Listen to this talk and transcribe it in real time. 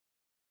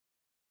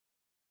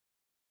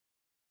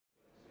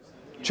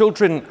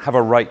Children have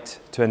a right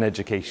to an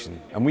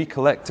education, and we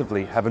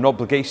collectively have an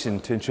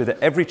obligation to ensure that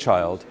every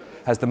child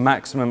has the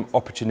maximum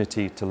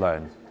opportunity to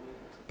learn.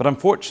 But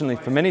unfortunately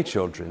for many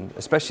children,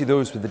 especially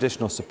those with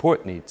additional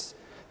support needs,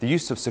 the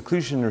use of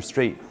seclusion and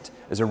restraint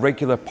is a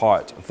regular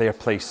part of their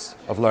place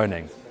of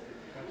learning.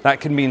 That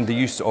can mean the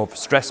use of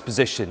stress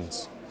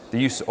positions, the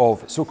use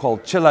of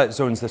so-called chill-out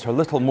zones that are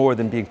little more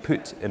than being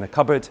put in a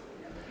cupboard,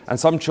 and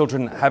some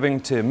children having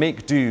to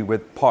make do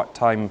with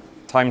part-time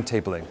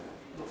timetabling.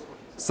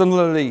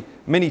 Similarly,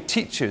 many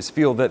teachers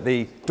feel that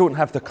they don't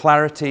have the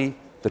clarity,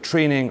 the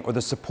training or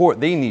the support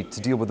they need to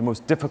deal with the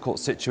most difficult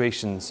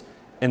situations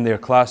in their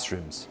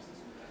classrooms.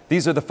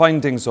 These are the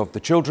findings of the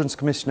Children's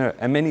Commissioner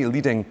and many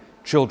leading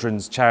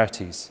children's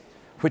charities,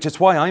 which is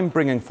why I'm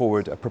bringing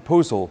forward a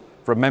proposal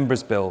for a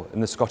Members' Bill in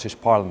the Scottish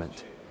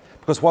Parliament.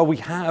 Because while we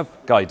have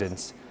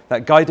guidance,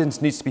 that guidance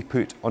needs to be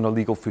put on a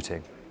legal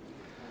footing.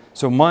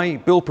 So my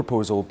bill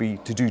proposal will be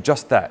to do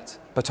just that,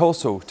 but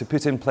also to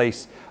put in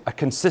place a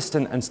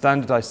consistent and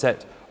standardised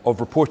set of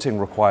reporting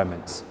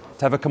requirements,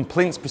 to have a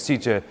complaints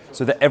procedure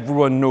so that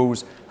everyone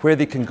knows where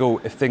they can go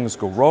if things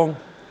go wrong,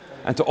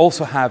 and to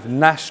also have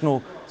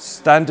national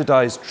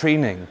standardised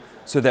training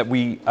so that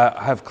we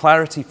have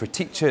clarity for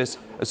teachers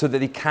so that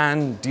they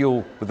can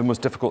deal with the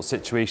most difficult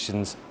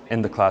situations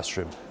in the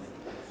classroom.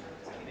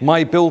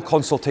 My bill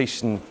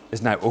consultation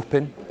is now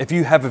open. If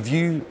you have a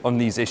view on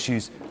these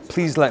issues,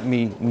 please let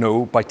me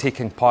know by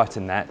taking part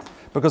in that,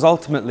 because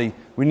ultimately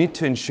we need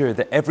to ensure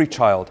that every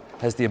child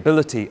has the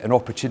ability and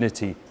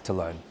opportunity to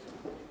learn.